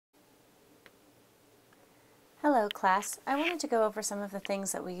Hello class. I wanted to go over some of the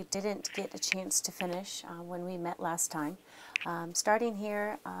things that we didn't get a chance to finish when we met last time. Starting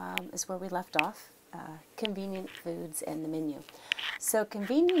here is where we left off, convenient foods and the menu. So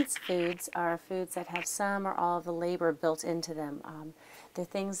convenience foods are foods that have some or all of the labor built into them. They're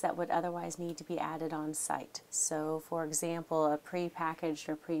things that would otherwise need to be added on site. So for example, a pre-packaged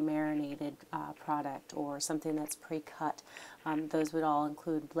or pre-marinated product or something that's pre-cut. Those would all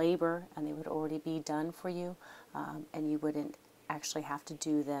include labor and they would already be done for you and you wouldn't actually have to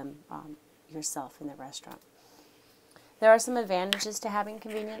do them yourself in the restaurant. There are some advantages to having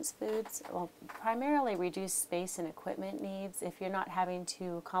convenience foods. Well, primarily reduced space and equipment needs. If you're not having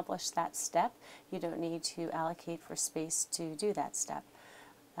to accomplish that step, you don't need to allocate for space to do that step.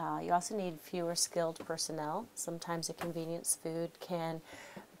 You also need fewer skilled personnel. Sometimes a convenience food can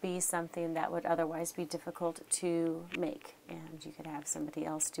be something that would otherwise be difficult to make, and you could have somebody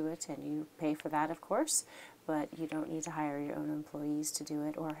else do it, and you pay for that, of course, but you don't need to hire your own employees to do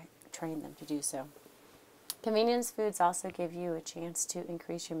it or train them to do so. Convenience foods also give you a chance to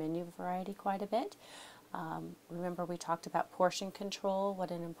increase your menu variety quite a bit. Remember we talked about portion control,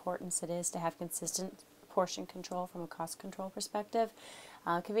 what an importance it is to have consistent portion control from a cost control perspective.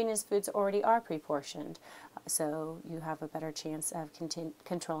 Convenience foods already are pre-portioned, so you have a better chance of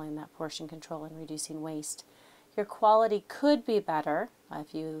controlling that portion control and reducing waste. Your quality could be better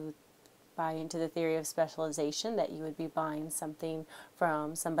if you buy into the theory of specialization, that you would be buying something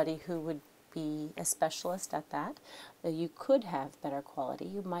from somebody who would be a specialist at that. You could have better quality.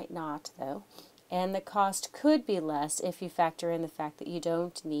 You might not, though. And the cost could be less if you factor in the fact that you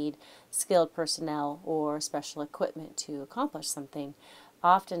don't need skilled personnel or special equipment to accomplish something.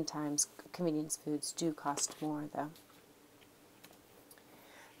 Oftentimes, convenience foods do cost more, though.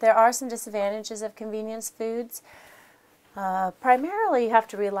 There are some disadvantages of convenience foods. Primarily, you have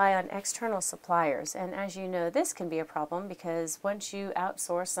to rely on external suppliers, and as you know, this can be a problem because once you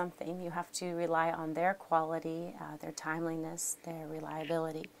outsource something, you have to rely on their quality, their timeliness, their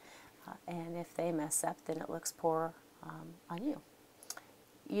reliability. And if they mess up, then it looks poor on you.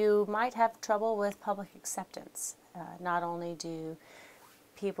 You might have trouble with public acceptance. Not only do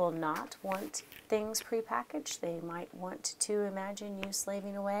people not want things prepackaged, they might want to imagine you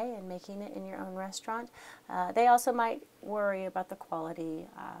slaving away and making it in your own restaurant. They also might worry about the quality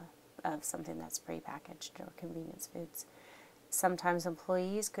of something that's prepackaged or convenience foods. Sometimes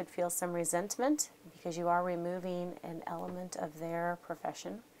employees could feel some resentment because you are removing an element of their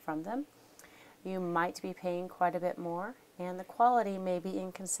profession from them. You might be paying quite a bit more, and the quality may be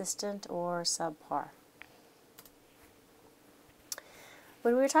inconsistent or subpar.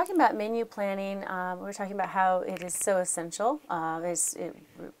 When we were talking about menu planning, we were talking about how it is so essential. It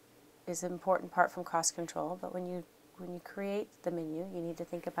is an important part from cost control, but when you create the menu, you need to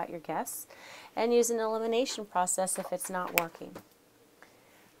think about your guests and use an elimination process if it's not working.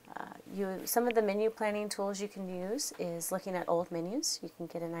 Some of the menu planning tools you can use is looking at old menus. You can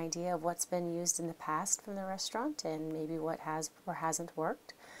get an idea of what's been used in the past from the restaurant and maybe what has or hasn't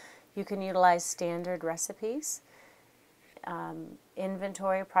worked. You can utilize standard recipes.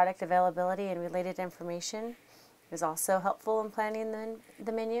 Inventory, product availability, and related information is also helpful in planning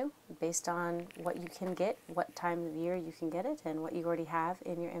the menu based on what you can get, what time of year you can get it, and what you already have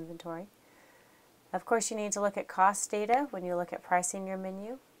in your inventory. Of course, you need to look at cost data when you look at pricing your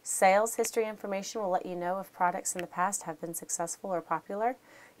menu. Sales history information will let you know if products in the past have been successful or popular,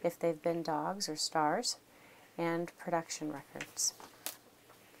 if they've been dogs or stars, and production records.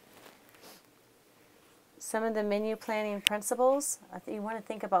 Some of the menu planning principles, you want to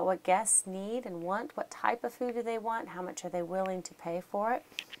think about what guests need and want, what type of food do they want, how much are they willing to pay for it,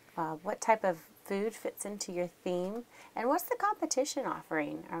 what type of food fits into your theme, and what's the competition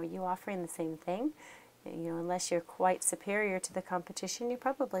offering? Are you offering the same thing? Unless you're quite superior to the competition, you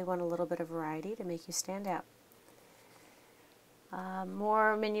probably want a little bit of variety to make you stand out.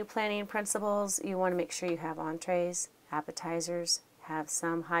 More menu planning principles, you want to make sure you have entrees, appetizers, have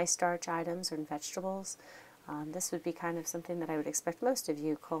some high starch items and vegetables. This would be kind of something that I would expect most of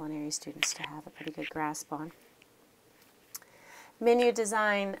you culinary students to have a pretty good grasp on. Menu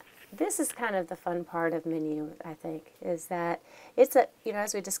design, this is kind of the fun part of menu, I think, is that it's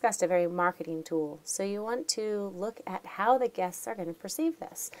as we discussed, a very marketing tool. So you want to look at how the guests are going to perceive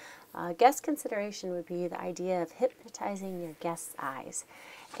this. Guest consideration would be the idea of hypnotizing your guests' eyes.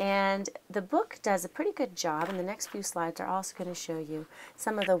 And the book does a pretty good job, and the next few slides are also going to show you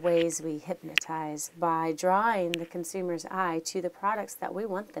some of the ways we hypnotize by drawing the consumer's eye to the products that we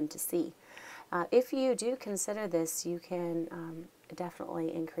want them to see. If you do consider this, you can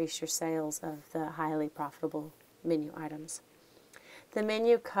definitely increase your sales of the highly profitable menu items. The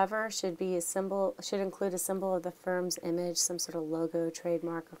menu cover should include a symbol of the firm's image, some sort of logo,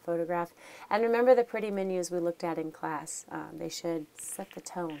 trademark, or photograph. And remember the pretty menus we looked at in class. They should set the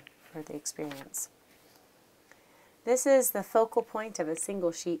tone for the experience. This is the focal point of a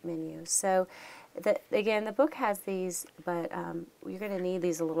single sheet menu. So, again, the book has these, but you're going to need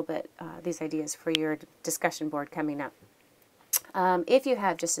these a little bit, these ideas for your discussion board coming up. If you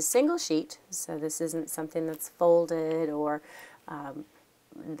have just a single sheet, so this isn't something that's folded or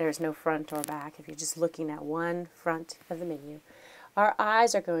there's no front or back, if you're just looking at one front of the menu, our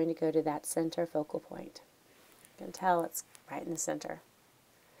eyes are going to go to that center focal point. You can tell it's right in the center.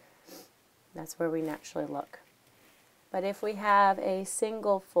 That's where we naturally look. But if we have a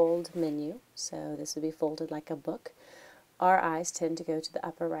single fold menu, so this would be folded like a book, our eyes tend to go to the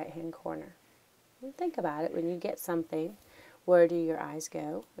upper right hand corner. And think about it, when you get something, where do your eyes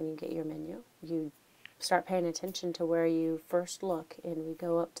go when you get your menu? You start paying attention to where you first look, and we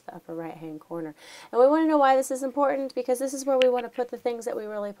go up to the upper right hand corner. And we want to know why this is important, because this is where we want to put the things that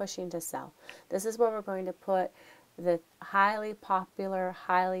we're really pushing to sell. This is where we're going to put the highly popular,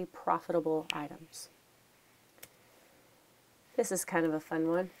 highly profitable items. This is kind of a fun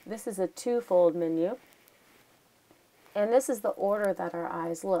one. This is a two-fold menu, and this is the order that our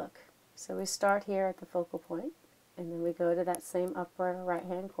eyes look. So we start here at the focal point, and then we go to that same upper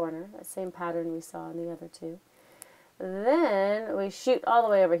right-hand corner, that same pattern we saw in the other two. Then we shoot all the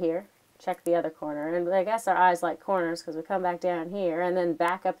way over here, check the other corner, and I guess our eyes like corners because we come back down here, and then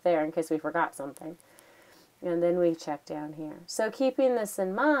back up there in case we forgot something. And then we check down here. So keeping this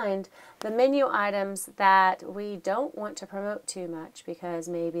in mind, the menu items that we don't want to promote too much because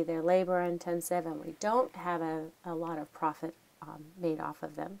maybe they're labor intensive and we don't have a lot of profit made off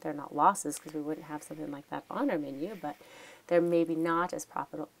of them. They're not losses because we wouldn't have something like that on our menu, but they're maybe not as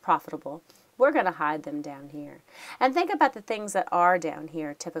profitable. We're going to hide them down here. And think about the things that are down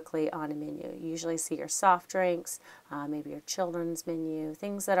here typically on a menu. You usually see your soft drinks, maybe your children's menu,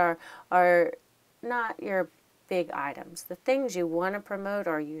 things that are not your big items. The things you want to promote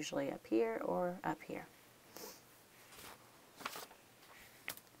are usually up here or up here.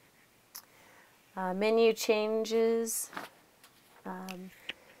 Menu changes.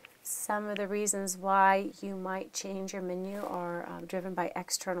 Some of the reasons why you might change your menu are driven by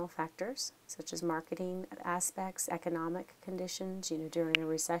external factors, such as marketing aspects, economic conditions. During a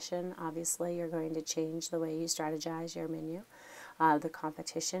recession, obviously, you're going to change the way you strategize your menu. The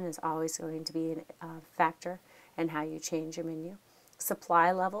competition is always going to be a factor in how you change your menu.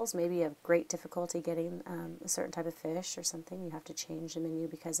 Supply levels, maybe you have great difficulty getting a certain type of fish or something. You have to change the menu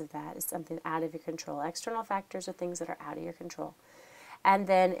because of that. It's something out of your control. External factors are things that are out of your control. And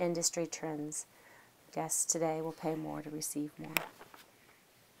then industry trends. Guests today will pay more to receive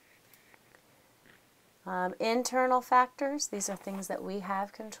more. Internal factors, these are things that we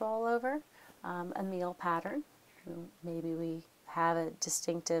have control over. A meal pattern. Maybe we have a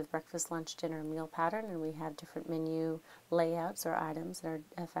distinctive breakfast, lunch, dinner, meal pattern, and we have different menu layouts or items that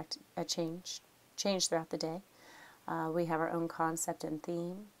are change throughout the day. We have our own concept and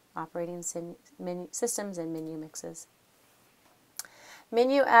theme, operating menu systems, and menu mixes.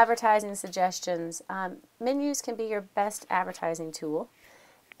 Menu advertising suggestions. Menus can be your best advertising tool,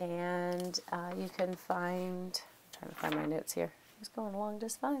 and you can find, I'm trying to find my notes here, it's going along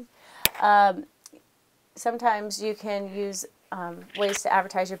just fine. Sometimes you can use ways to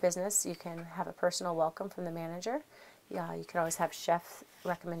advertise your business. You can have a personal welcome from the manager. You can always have chef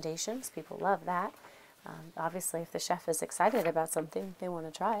recommendations. People love that. Obviously, if the chef is excited about something, they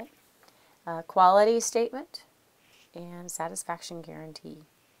want to try it. Quality statement and satisfaction guarantee.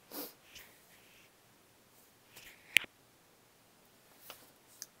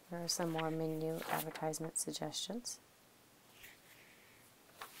 There are some more menu advertisement suggestions.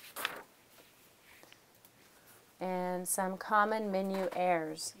 And some common menu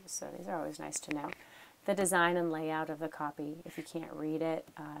errors. So these are always nice to know. The design and layout of the copy, if you can't read it,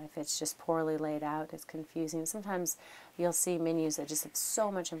 if it's just poorly laid out, it's confusing. Sometimes you'll see menus that just have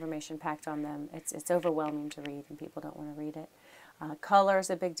so much information packed on them. It's overwhelming to read and people don't want to read it. Color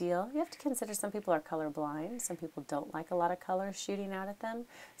is a big deal. You have to consider some people are colorblind. Some people don't like a lot of color shooting out at them.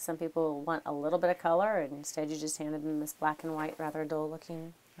 Some people want a little bit of color and instead you just handed them this black and white, rather dull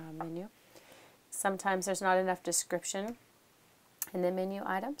looking menu. Sometimes there's not enough description in the menu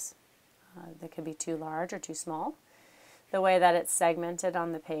items. They could be too large or too small. The way that it's segmented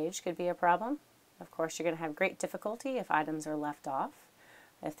on the page could be a problem. Of course, you're going to have great difficulty if items are left off,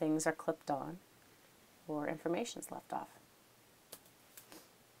 if things are clipped on, or information's left off.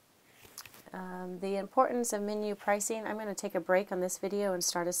 The importance of menu pricing, I'm going to take a break on this video and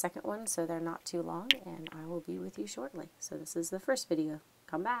start a second one so they're not too long, and I will be with you shortly. So this is the first video.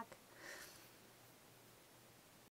 Come back.